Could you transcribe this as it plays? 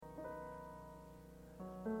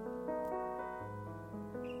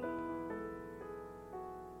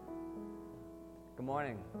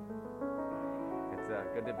morning. It's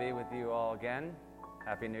good to be with you all again.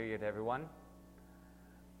 Happy New Year to everyone.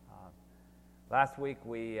 Last week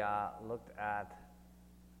we looked at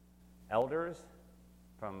elders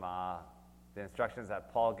from the instructions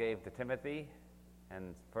that Paul gave to Timothy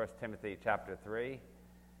in 1 Timothy chapter 3.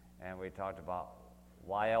 And we talked about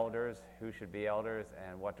why elders, who should be elders,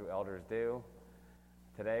 and what do elders do.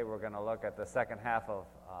 Today we're going to look at the second half of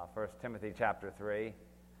 1 Timothy chapter 3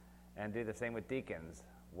 and do the same with deacons.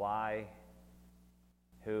 Why,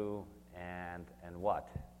 who, and what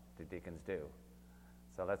do deacons do?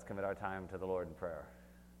 So let's commit our time to the Lord in prayer.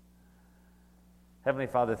 Heavenly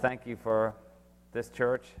Father, thank you for this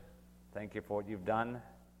church. Thank you for what you've done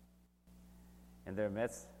in their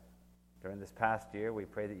midst during this past year. We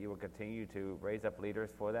pray that you will continue to raise up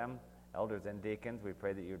leaders for them, elders and deacons. We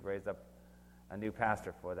pray that you would raise up a new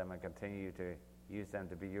pastor for them and continue to use them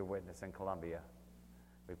to be your witness in Columbia.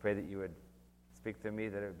 We pray that you would speak to me,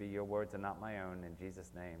 that it would be your words and not my own. In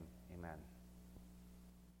Jesus' name, amen.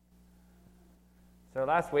 So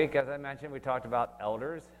last week, as I mentioned, we talked about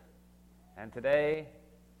elders. And today,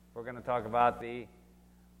 we're going to talk about the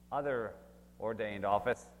other ordained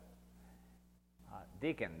office,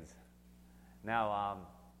 deacons. Now,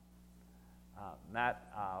 Matt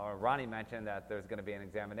or Ronnie mentioned that there's going to be an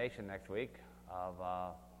examination next week of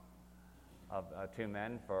two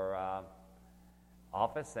men for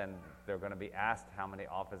office, and they're going to be asked how many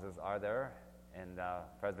offices are there in the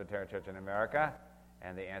Presbyterian Church in America,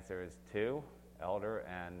 and the answer is 2, elder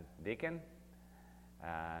and deacon.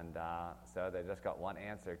 And so they just got one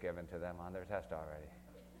answer given to them on their test already.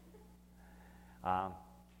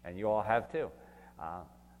 And you all have too.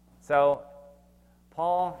 So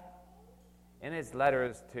Paul, in his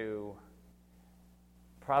letters to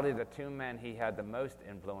probably the 2 men he had the most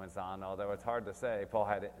influence on, although it's hard to say, Paul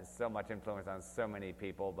had so much influence on so many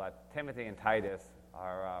people, but Timothy and Titus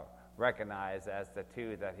are recognized as the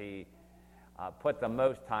 2 that he put the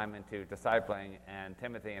most time into discipling, and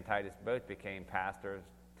Timothy and Titus both became pastors,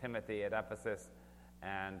 Timothy at Ephesus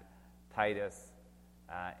and Titus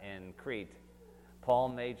in Crete. Paul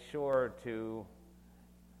made sure to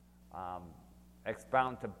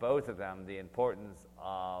expound to both of them the importance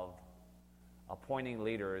of appointing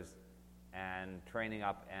leaders and training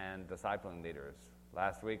up and discipling leaders.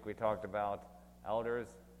 Last week we talked about elders.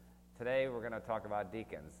 Today we're going to talk about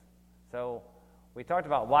deacons. So we talked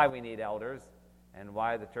about why we need elders and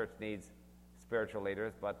why the church needs spiritual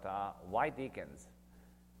leaders, but why deacons?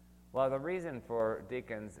 Well, the reason for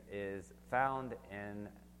deacons is found in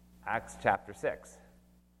Acts chapter 6.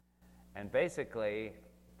 And basically,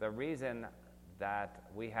 the reason that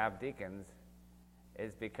we have deacons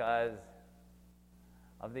is because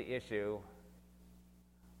of the issue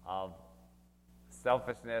of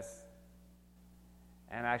selfishness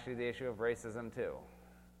and actually the issue of racism too.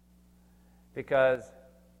 Because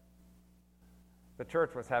the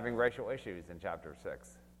church was having racial issues in chapter 6.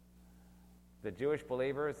 The Jewish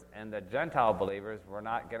believers and the Gentile believers were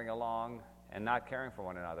not getting along and not caring for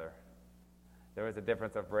one another. There was a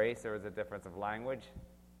difference of race, there was a difference of language,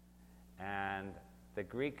 and the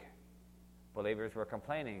Greek believers were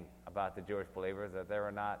complaining about the Jewish believers that they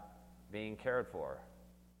were not being cared for.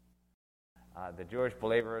 The Jewish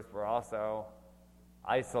believers were also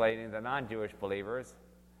isolating the non-Jewish believers.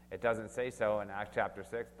 It doesn't say so in Acts chapter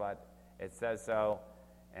 6, but it says so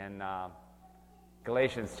in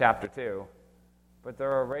Galatians chapter 2. But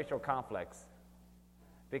there are racial conflicts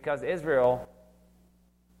because Israel,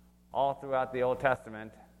 all throughout the Old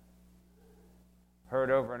Testament,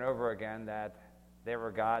 heard over and over again that they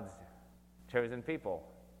were God's chosen people,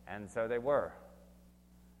 and so they were.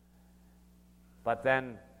 But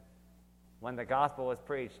then, when the gospel was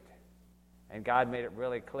preached, and God made it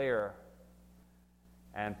really clear,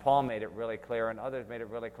 and Paul made it really clear, and others made it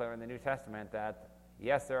really clear in the New Testament that,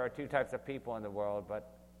 yes, there are 2 types of people in the world,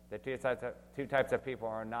 but the two types of people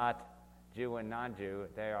are not Jew and non-Jew.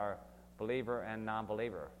 They are believer and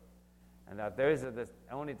non-believer. And that those are the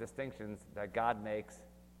only distinctions that God makes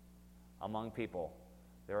among people.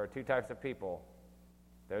 There are 2 types of people,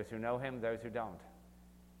 those who know him, those who don't.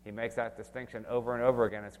 He makes that distinction over and over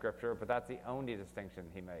again in Scripture, but that's the only distinction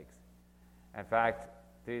he makes. In fact,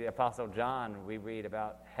 through the Apostle John, we read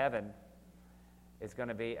about heaven is going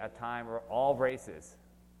to be a time where all races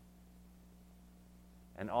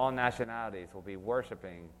and all nationalities will be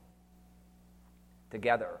worshiping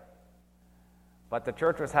together. But the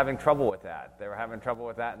church was having trouble with that. They were having trouble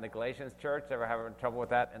with that in the Galatians church. They were having trouble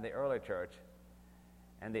with that in the early church.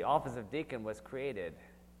 And the office of deacon was created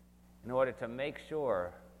in order to make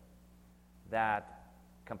sure that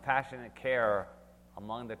compassionate care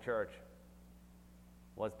among the church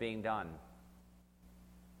was being done.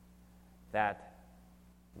 that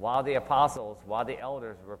while the apostles, while the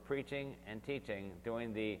elders were preaching and teaching,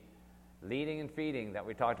 doing the leading and feeding that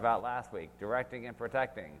we talked about last week, directing and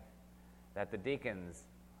protecting, that the deacons,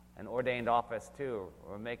 an ordained office too,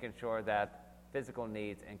 were making sure that physical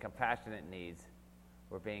needs and compassionate needs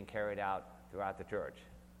were being carried out throughout the church.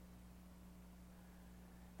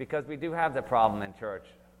 Because we do have the problem in church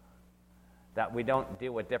that we don't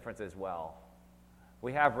deal with differences well.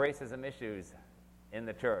 We have racism issues in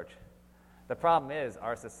the church. The problem is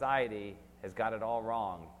our society has got it all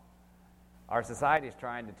wrong. Our society is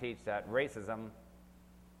trying to teach that racism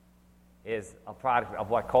is a product of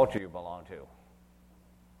what culture you belong to.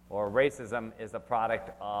 Or racism is a product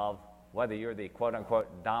of whether you're the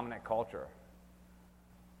quote-unquote dominant culture.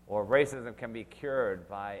 Or racism can be cured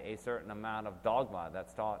by a certain amount of dogma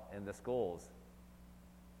that's taught in the schools.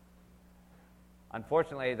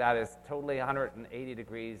 Unfortunately, that is totally 180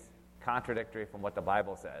 degrees contradictory from what the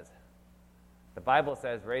Bible says. The Bible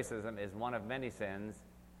says racism is one of many sins,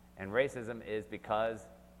 and racism is because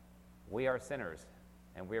we are sinners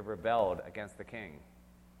and we have rebelled against the King.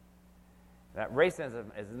 That racism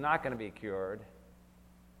is not going to be cured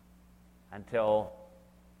until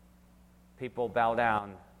people bow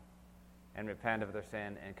down and repent of their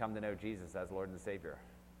sin and come to know Jesus as Lord and Savior.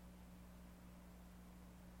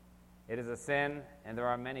 It is a sin, and there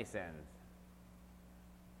are many sins.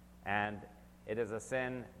 And it is a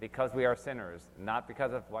sin because we are sinners, not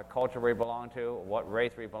because of what culture we belong to, what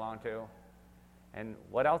race we belong to. And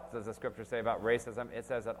what else does the Scripture say about racism? It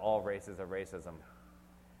says that all races are racism.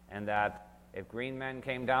 And that if green men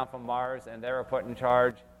came down from Mars and they were put in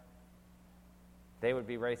charge, they would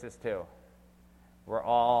be racist too. We're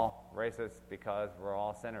all racist because we're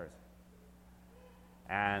all sinners.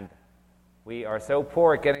 And we are so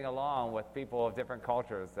poor at getting along with people of different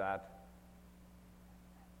cultures that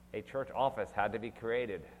a church office had to be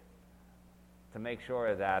created to make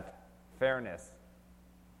sure that fairness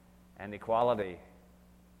and equality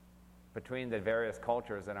between the various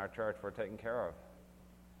cultures in our church were taken care of.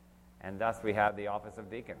 And thus we have the office of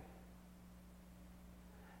deacon.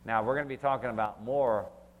 Now, we're going to be talking about more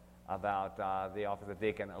about the office of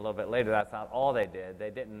deacon a little bit later. That's not all they did. They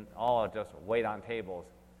didn't all just wait on tables.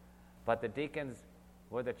 But the deacons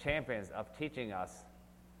were the champions of teaching us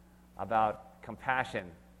about compassion,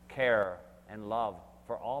 care, and love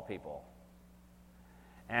for all people.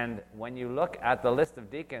 And when you look at the list of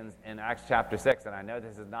deacons in Acts chapter 6, and I know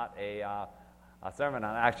this is not a sermon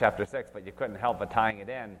on Acts chapter 6, but you couldn't help but tying it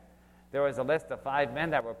in, there was a list of 5 men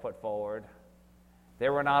that were put forward. They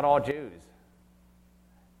were not all Jews.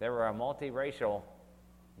 They were a multiracial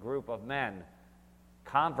group of men,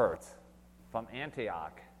 converts from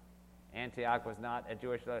Antioch. Antioch was not a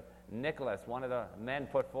Jewish. Nicholas, one of the men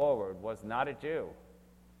put forward, was not a Jew.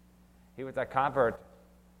 He was a convert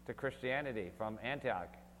to Christianity from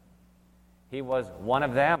Antioch. He was one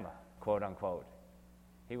of them, quote unquote.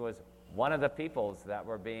 He was one of the peoples that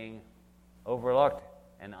were being overlooked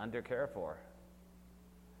and under cared for.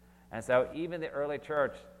 And so even the early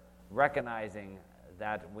church, recognizing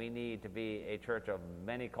that we need to be a church of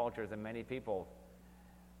many cultures and many people,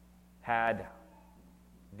 had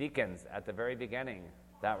deacons at the very beginning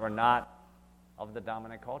that were not of the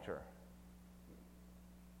dominant culture.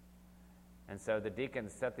 And so the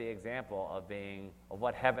deacons set the example of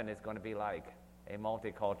what heaven is going to be like, a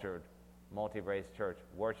multicultural, multi-race church,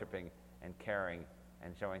 worshiping and caring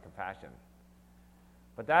and showing compassion.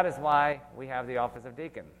 But that is why we have the office of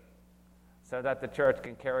deacon, so that the church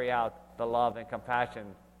can carry out the love and compassion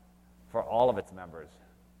for all of its members,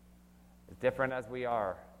 as different as we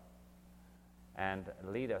are, and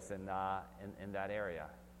lead us in that area.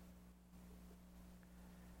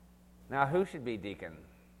 Now, who should be deacon?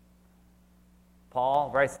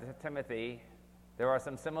 Paul writes to Timothy, there are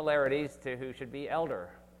some similarities to who should be elder.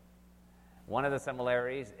 One of the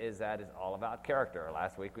similarities is that it's all about character.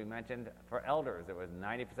 Last week we mentioned for elders, it was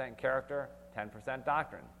 90% character, 10%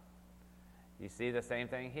 doctrine. You see the same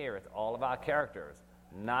thing here. It's all about characters,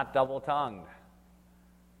 not double-tongued,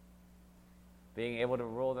 being able to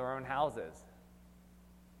rule their own houses.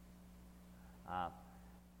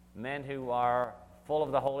 Men who are full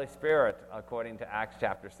of the Holy Spirit, according to Acts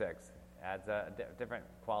chapter 6. Adds different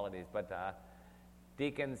qualities, but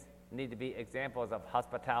deacons need to be examples of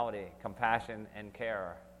hospitality, compassion, and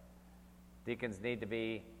care. Deacons need to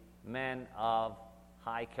be men of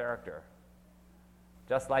high character,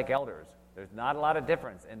 just like elders. There's not a lot of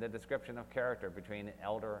difference in the description of character between an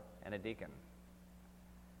elder and a deacon.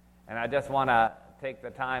 And I just want to take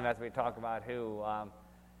the time as we talk about who.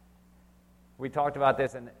 We talked about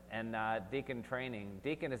this in deacon training.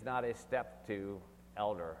 Deacon is not a step to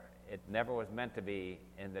elder. It never was meant to be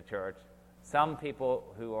in the church. Some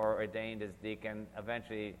people who are ordained as deacon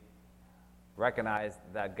eventually recognize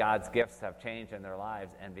that God's gifts have changed in their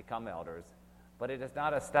lives and become elders. But it is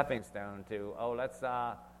not a stepping stone to, let's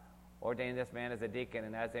ordain this man as a deacon,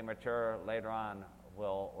 and as they mature later on,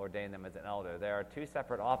 we'll ordain them as an elder. There are two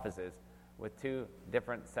separate offices with two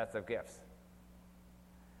different sets of gifts.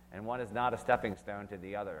 And one is not a stepping stone to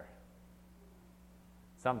the other.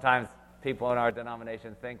 Sometimes people in our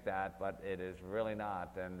denomination think that, but it is really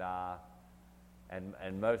not.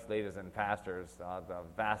 And most leaders and pastors, the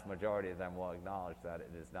vast majority of them will acknowledge that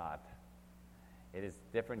it is not. It is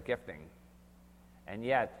different gifting. And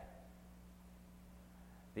yet,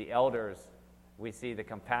 the elders, we see the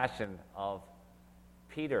compassion of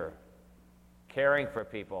Peter caring for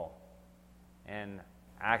people in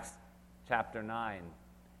Acts chapter 9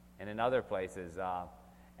 and in other places.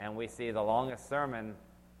 And we see the longest sermon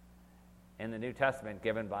in the New Testament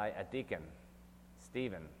given by a deacon,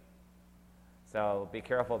 Stephen. So be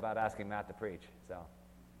careful about asking Matt to preach.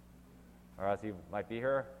 Or else you might be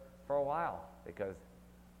here for a while, because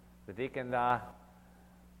the deacons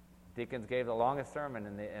gave the longest sermon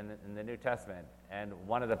in the New Testament, and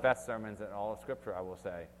one of the best sermons in all of Scripture, I will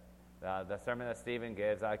say. The sermon that Stephen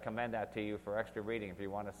gives, I commend that to you for extra reading if you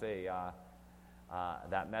want to see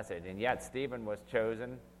that message. And yet Stephen was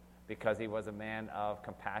chosen because he was a man of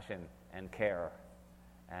compassion and care,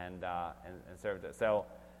 and served it. So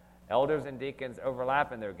elders and deacons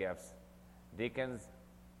overlap in their gifts. Deacons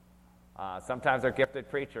sometimes are gifted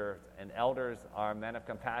preachers, and elders are men of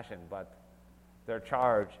compassion, but their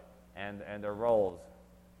charge and their roles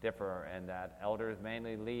differ in that elders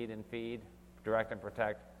mainly lead and feed, direct and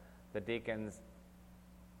protect. The deacons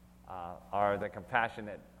are the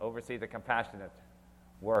compassionate, oversee the compassionate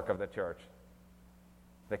work of the church,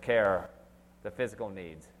 the care, the physical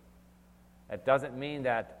needs. It doesn't mean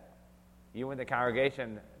that you in the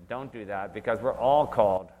congregation don't do that, because we're all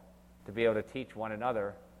called to be able to teach one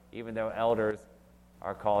another, even though elders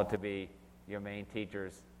are called to be your main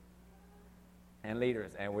teachers and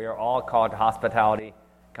leaders. And we are all called to hospitality,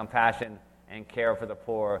 compassion, and care for the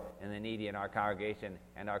poor and the needy in our congregation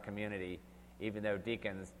and our community, even though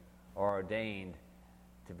deacons are ordained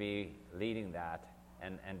to be leading that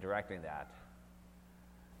and directing that.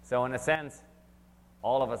 So in a sense,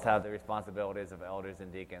 all of us have the responsibilities of elders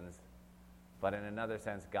and deacons, but in another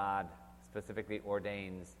sense, God specifically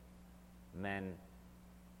ordains men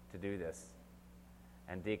to do this,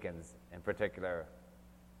 and deacons in particular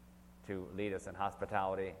to lead us in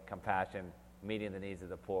hospitality, compassion, meeting the needs of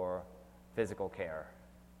the poor, physical care.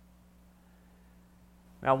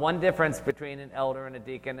 Now, one difference between an elder and a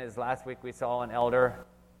deacon is last week we saw an elder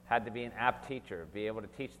had to be an apt teacher, be able to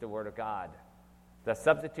teach the Word of God. The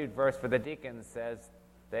substitute verse for the deacons says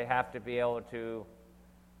they have to be able to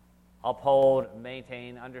uphold,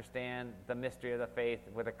 maintain, understand the mystery of the faith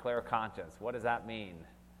with a clear conscience. What does that mean?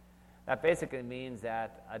 That basically means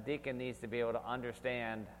that a deacon needs to be able to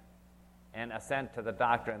understand and assent to the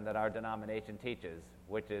doctrine that our denomination teaches,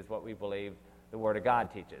 which is what we believe the Word of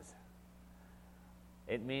God teaches.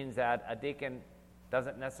 It means that a deacon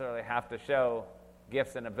doesn't necessarily have to show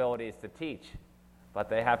gifts and abilities to teach, but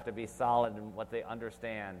they have to be solid in what they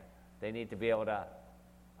understand. They need to be able to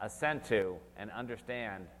assent to and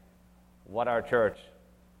understand what our church,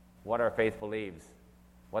 what our faith believes,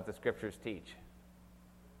 what the Scriptures teach.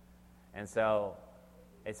 And so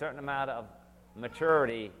a certain amount of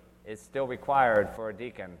maturity is still required for a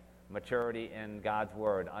deacon, maturity in God's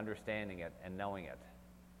Word, understanding it and knowing it.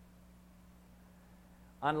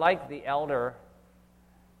 Unlike the elder,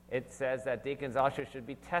 it says that deacons also should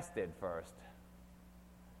be tested first.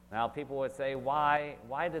 Now, people would say, why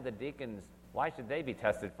should they be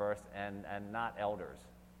tested first and not elders?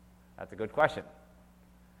 That's a good question.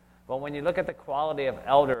 But when you look at the quality of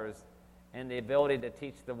elders and the ability to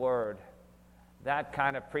teach the Word, that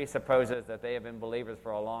kind of presupposes that they have been believers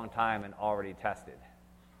for a long time and already tested.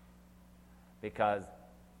 Because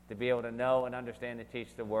to be able to know and understand and teach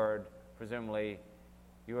the Word, presumably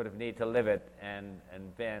you would have need to live it and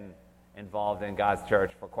been involved in God's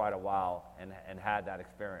church for quite a while and had that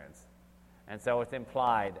experience. And so it's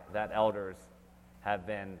implied that elders have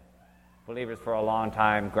been believers for a long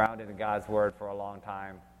time, grounded in God's Word for a long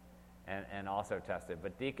time, and also tested.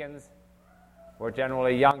 But deacons were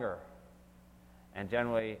generally younger and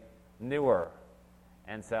generally newer.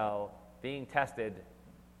 And so being tested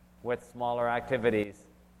with smaller activities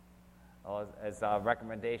as a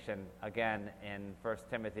recommendation, again, in 1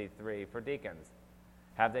 Timothy 3 for deacons.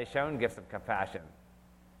 Have they shown gifts of compassion?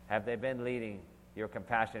 Have they been leading your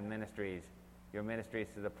compassion ministries, your ministries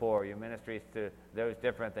to the poor, your ministries to those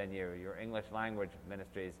different than you, your English language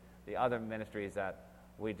ministries, the other ministries that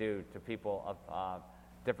we do to people of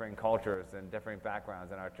different cultures and different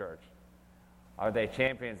backgrounds in our church? Are they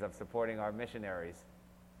champions of supporting our missionaries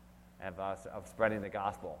and of spreading the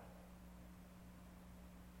gospel?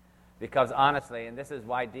 Because honestly, and this is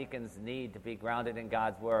why deacons need to be grounded in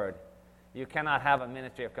God's word, you cannot have a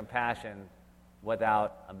ministry of compassion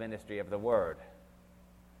without a ministry of the word.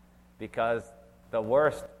 Because the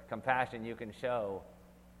worst compassion you can show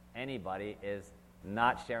anybody is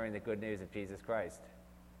not sharing the good news of Jesus Christ.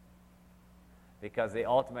 Because the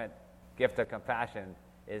ultimate gift of compassion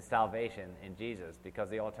is salvation in Jesus, because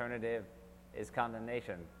the alternative is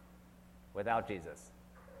condemnation without Jesus.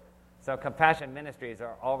 So compassion ministries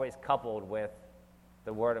are always coupled with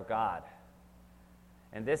the Word of God.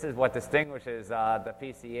 And this is what distinguishes the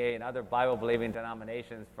PCA and other Bible-believing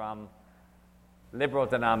denominations from liberal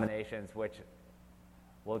denominations, which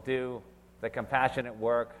will do the compassionate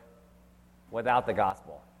work without the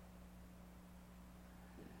gospel.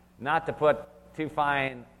 Not to put too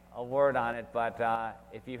fine a word on it, but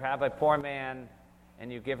if you have a poor man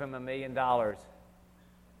and you give him $1 million,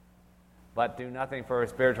 but do nothing for his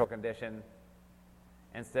spiritual condition,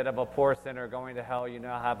 instead of a poor sinner going to hell, you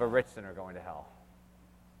now have a rich sinner going to hell.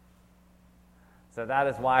 So that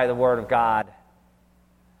is why the Word of God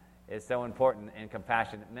is so important in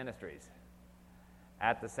compassionate ministries.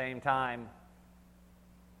 At the same time,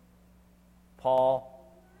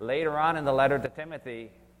 Paul, later on in the letter to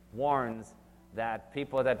Timothy, warns that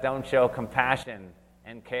people that don't show compassion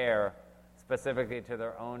and care specifically to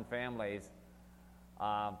their own families,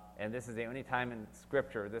 and this is the only time in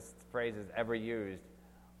Scripture this phrase is ever used,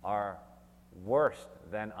 are worse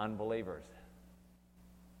than unbelievers.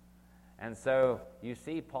 And so you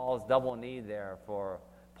see Paul's double need there for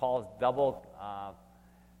Paul's double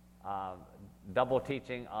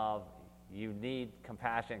teaching of you need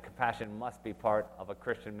compassion. Compassion must be part of a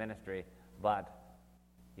Christian ministry, but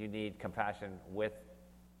you need compassion with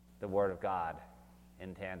the Word of God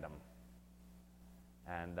in tandem.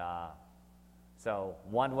 And so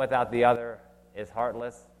one without the other is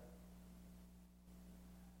heartless,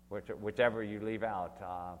 whichever you leave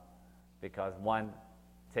out, because one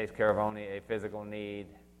takes care of only a physical need,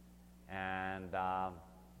 and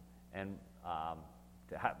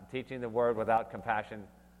teaching the Word without compassion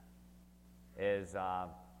is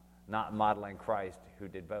not modeling Christ, who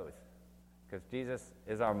did both. Because Jesus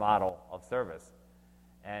is our model of service.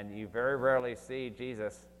 And you very rarely see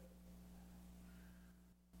Jesus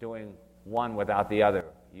doing one without the other.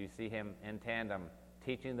 You see him in tandem,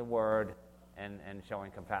 teaching the Word and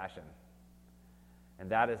showing compassion. And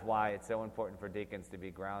that is why it's so important for deacons to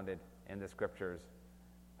be grounded in the Scriptures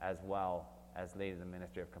as well as leading the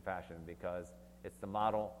ministry of compassion, because it's the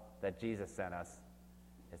model that Jesus sent us.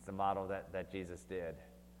 It's the model that Jesus did.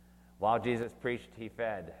 While Jesus preached, he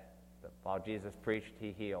fed. While Jesus preached,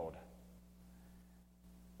 he healed.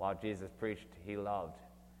 While Jesus preached, he loved.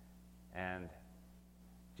 And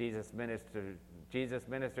Jesus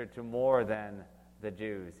ministered to more than the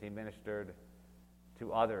Jews. He ministered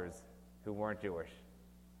to others who weren't Jewish.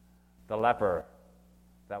 The leper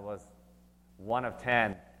that was one of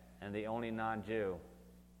 10 and the only non-Jew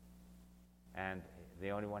and the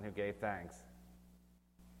only one who gave thanks.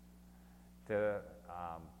 To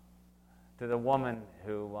the woman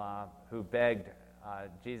who begged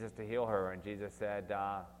Jesus to heal her, and Jesus said,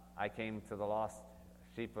 I came to the lost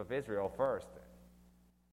sheep of Israel first.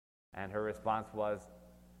 And her response was,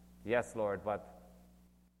 yes, Lord, but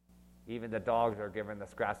even the dogs are given the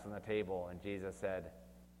scraps from the table. And Jesus said,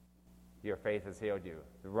 your faith has healed you.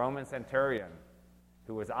 The Roman centurion,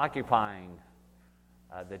 who was occupying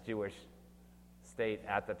the Jewish state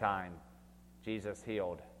at the time, Jesus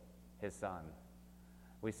healed his son.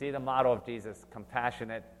 We see the model of Jesus,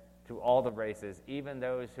 compassionate to all the races, even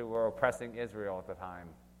those who were oppressing Israel at the time.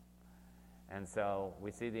 And so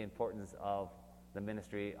we see the importance of the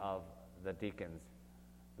ministry of the deacons,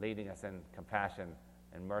 leading us in compassion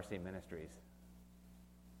and mercy ministries.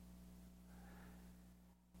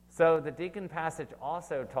 So the deacon passage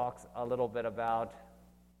also talks a little bit about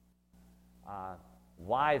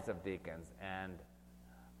wives of deacons. And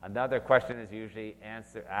another question is usually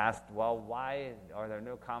asked, well, why are there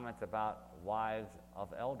no comments about wives of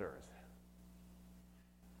elders?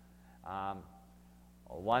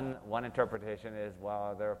 One interpretation is,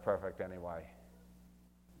 well, they're perfect anyway.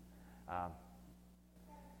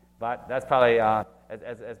 But that's probably,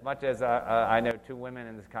 as much as I know two women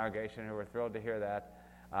in this congregation who were thrilled to hear that,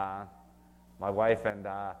 my wife and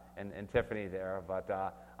Tiffany there,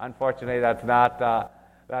 but unfortunately that's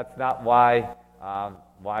not why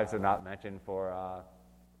wives are not mentioned for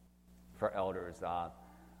elders.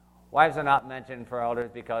 Wives are not mentioned for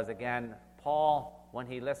elders because, again, Paul when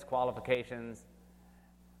he lists qualifications,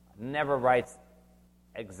 never writes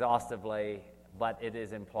exhaustively, but it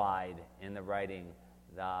is implied in the writing.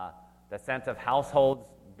 The sense of households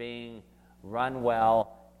being run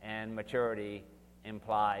well and maturity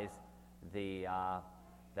implies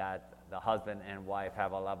that the husband and wife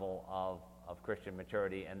have a level of Christian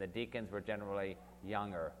maturity, and the deacons were generally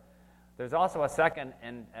younger. There's also a second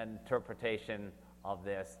interpretation of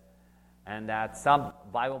this, and that some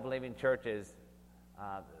Bible-believing churches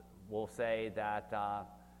will say that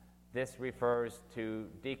this refers to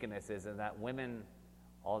deaconesses, and that women,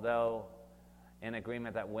 although in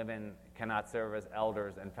agreement that women cannot serve as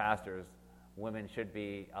elders and pastors, women should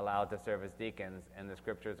be allowed to serve as deacons, and the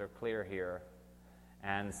scriptures are clear here.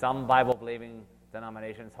 And some Bible-believing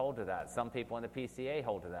denominations hold to that. Some people in the PCA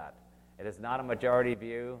hold to that. It is not a majority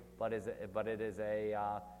view, but it is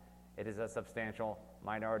a substantial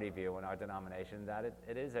minority view in our denomination that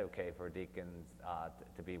it is okay for deacons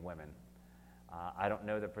to be women. I don't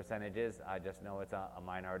know the percentages. I just know it's a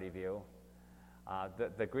minority view.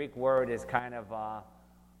 The Greek word is kind of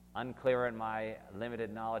unclear in my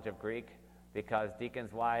limited knowledge of Greek, because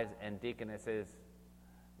deacons' wives and deaconesses,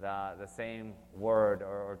 the same word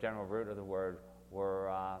or general root of the word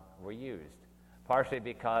were used, partially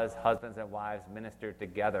because husbands and wives ministered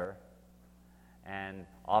together and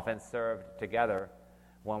often served together.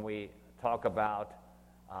 When we talk about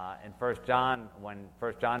in 1 John, when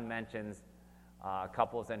 1 John mentions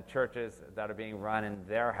couples and churches that are being run in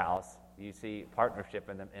their house, you see partnership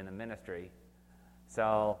in the ministry.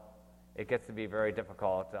 So it gets to be very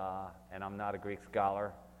difficult, and I'm not a Greek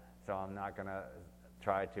scholar, so I'm not going to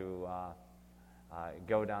try to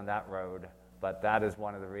go down that road, but that is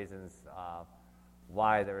one of the reasons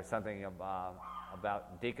why there is something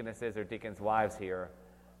about deaconesses or deacons' wives here.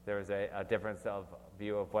 There's a difference of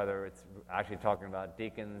view of whether it's actually talking about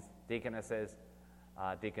deacons, deaconesses,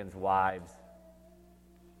 deacons' wives,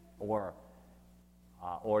 or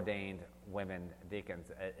ordained women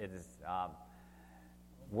deacons. It is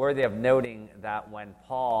worthy of noting that when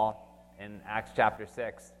Paul, in Acts chapter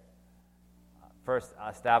 6, first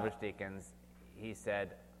established deacons, he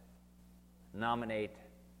said, nominate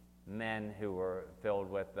men who were filled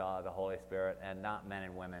with the Holy Spirit and not men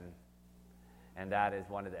and women. And that is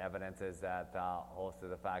one of the evidences that holds to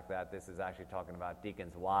the fact that this is actually talking about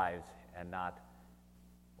deacons' wives and not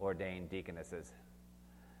ordained deaconesses.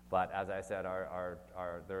 But as I said,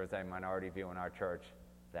 there is a minority view in our church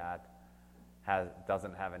that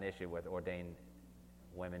doesn't have an issue with ordained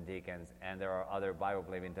women deacons, and there are other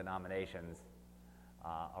Bible-believing denominations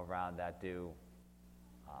around that do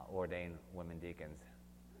ordain women deacons.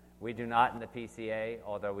 We do not in the PCA,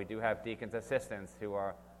 although we do have deacons' assistants who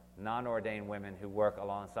are non-ordained women who work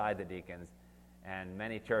alongside the deacons, and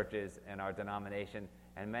many churches in our denomination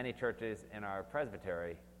and many churches in our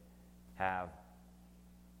presbytery have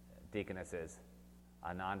deaconesses,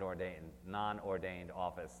 a non-ordained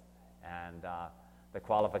office. And the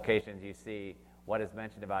qualifications you see, what is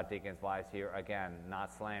mentioned about deacons' wives here, again,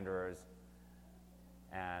 not slanderers,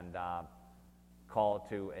 and called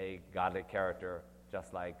to a godly character,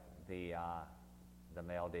 just like the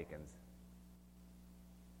male deacons.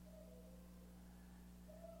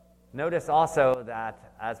 Notice also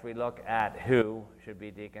that as we look at who should be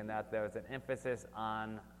deacon, that there's an emphasis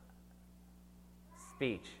on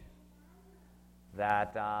speech,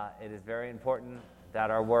 that it is very important that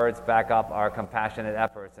our words back up our compassionate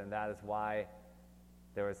efforts, and that is why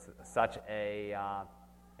there is such a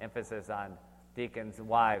emphasis on deacons'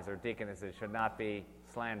 wives or deaconesses should not be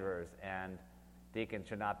slanderers, and deacons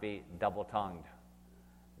should not be double-tongued.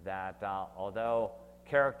 That although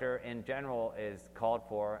character in general is called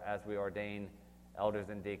for as we ordain elders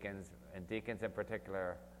and deacons in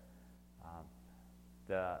particular,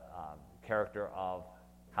 the character of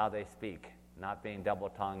how they speak, not being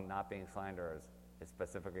double-tongued, not being slanderers, is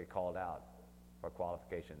specifically called out for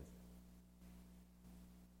qualifications.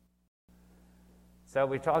 So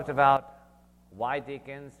we talked about why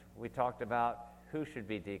deacons, we talked about who should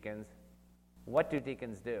be deacons. What do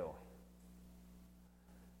deacons do?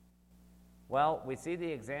 Well, we see the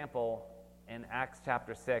example in Acts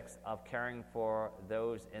chapter 6 of caring for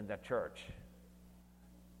those in the church.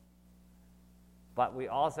 But we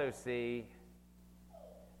also see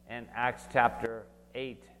in Acts chapter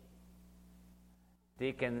 8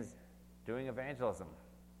 deacons doing evangelism.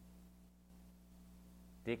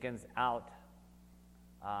 Deacons out.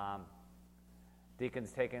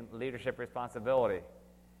 Deacons taking leadership responsibility.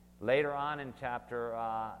 Later on in chapter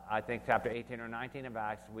 18 or 19 of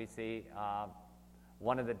Acts, we see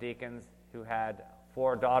one of the deacons who had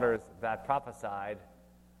 4 daughters that prophesied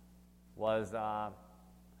was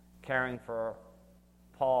caring for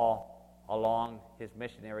Paul along his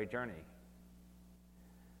missionary journey.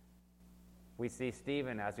 We see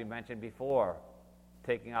Stephen, as we mentioned before,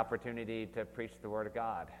 taking opportunity to preach the Word of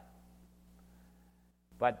God.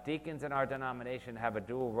 But deacons in our denomination have a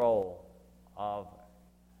dual role of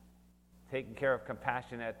taking care of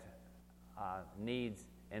compassionate needs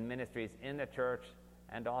and ministries in the church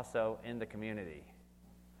and also in the community.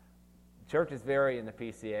 Churches vary in the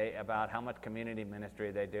PCA about how much community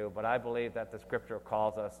ministry they do, but I believe that the Scripture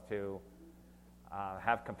calls us to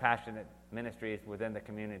have compassionate ministries within the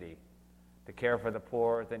community, to care for the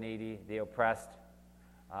poor, the needy, the oppressed,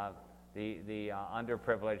 the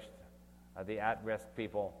underprivileged, the at-risk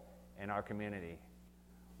people in our community.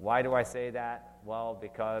 Why do I say that? Well,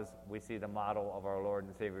 because we see the model of our Lord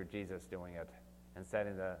and Savior Jesus doing it and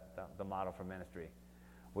setting the model for ministry.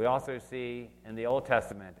 We also see in the Old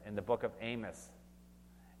Testament, in the book of Amos,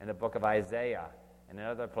 in the book of Isaiah, and in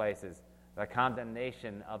other places, the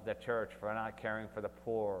condemnation of the church for not caring for the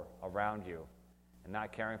poor around you, and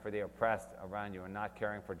not caring for the oppressed around you, and not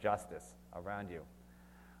caring for justice around you.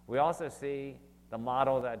 We also see the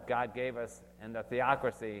model that God gave us in the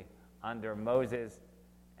theocracy under Moses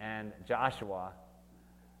and Joshua,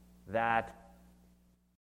 that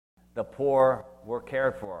the poor were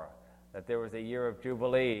cared for, that there was a year of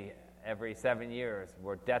Jubilee every 7 years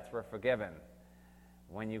where debts were forgiven.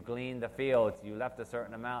 When you gleaned the fields, you left a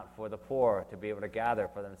certain amount for the poor to be able to gather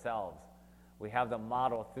for themselves. We have the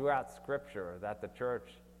model throughout Scripture that the church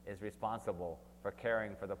is responsible for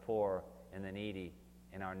caring for the poor and the needy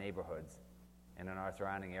in our neighborhoods and in our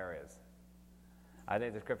surrounding areas. I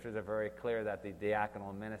think the Scriptures are very clear that the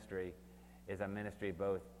diaconal ministry is a ministry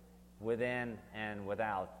both within and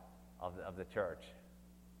without of the church.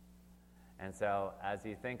 And so as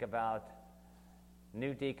you think about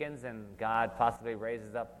new deacons, and God possibly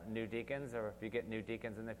raises up new deacons, or if you get new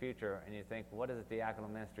deacons in the future, and you think, what does a diaconal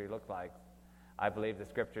ministry look like? I believe the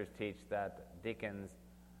Scriptures teach that deacons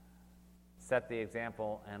set the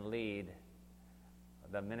example and lead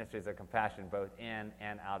the ministries of compassion both in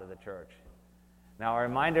and out of the church. Now, a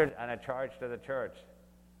reminder and a charge to the church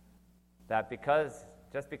that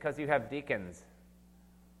just because you have deacons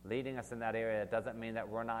leading us in that area, it doesn't mean that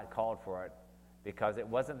we're not called for it, because it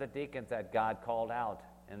wasn't the deacons that God called out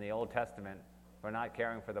in the Old Testament for not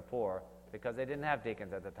caring for the poor, because they didn't have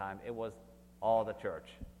deacons at the time. It was all the church.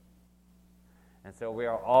 And so we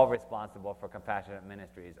are all responsible for compassionate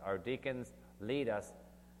ministries. Our deacons lead us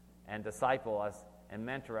and disciple us and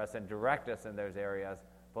mentor us and direct us in those areas,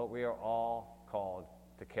 but we are all called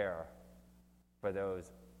to care for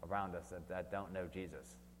those around us that don't know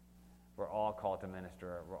Jesus. We're all called to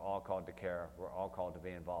minister. We're all called to care. We're all called to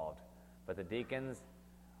be involved. But the deacons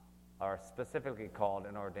are specifically called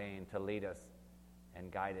and ordained to lead us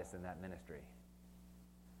and guide us in that ministry.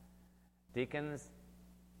 Deacons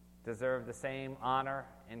deserve the same honor,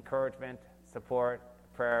 encouragement, support,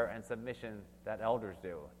 prayer, and submission that elders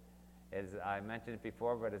do. I mentioned it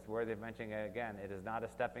before, but it's worthy of mentioning it again. It is not a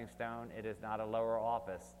stepping stone. It is not a lower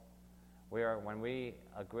office. When we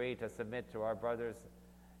agree to submit to our brothers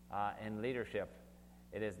in leadership,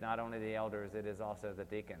 it is not only the elders, it is also the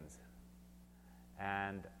deacons.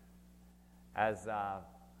 And as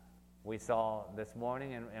we saw this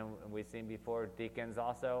morning and we've seen before, deacons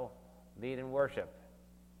also lead in worship,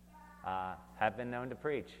 have been known to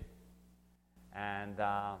preach, and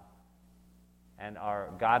are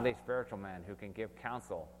godly spiritual men who can give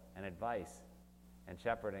counsel and advice and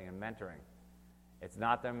shepherding and mentoring. It's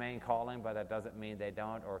not their main calling, but that doesn't mean they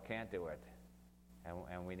don't or can't do it.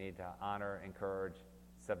 And we need to honor, encourage,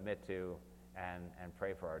 submit to, and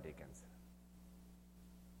pray for our deacons.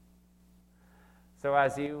 So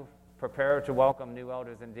as you prepare to welcome new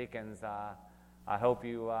elders and deacons, I hope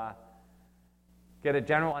you get a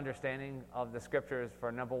general understanding of the Scriptures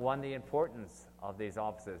for, number one, the importance of these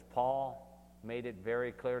offices. Paul made it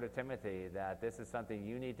very clear to Timothy that this is something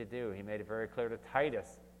you need to do. He made it very clear to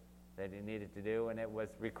Titus that he needed to do, and it was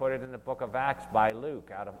recorded in the book of Acts by Luke.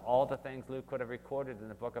 Out of all the things Luke could have recorded in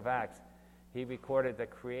the book of Acts, he recorded the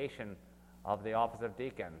creation of the office of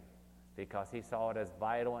deacon because he saw it as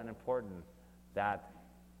vital and important that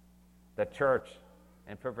the church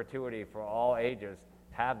in perpetuity for all ages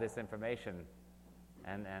have this information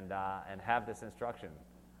and have this instruction.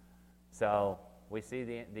 So we see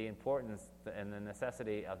the importance and the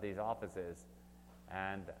necessity of these offices,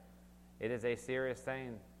 and it is a serious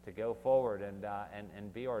thing to go forward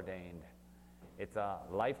and be ordained. It's a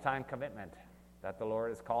lifetime commitment that the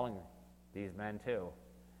Lord is calling these men to,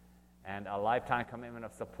 and a lifetime commitment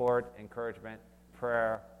of support, encouragement,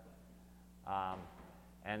 prayer,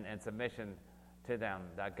 and submission to them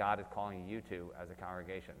that God is calling you to as a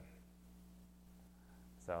congregation.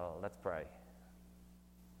 So let's pray.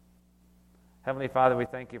 Heavenly Father, we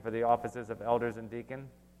thank you for the offices of elders and deacon.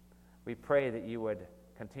 We pray that you would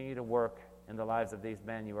continue to work in the lives of these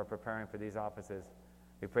men you are preparing for these offices.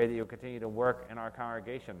 We pray that you will continue to work in our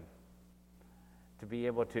congregation to be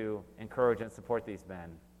able to encourage and support these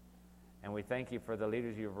men. And we thank you for the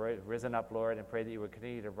leaders you've risen up, Lord, and pray that you would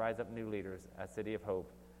continue to rise up new leaders at City of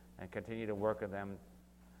Hope and continue to work with them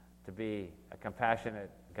to be a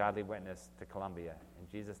compassionate, godly witness to Columbia. In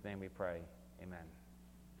Jesus' name we pray. Amen.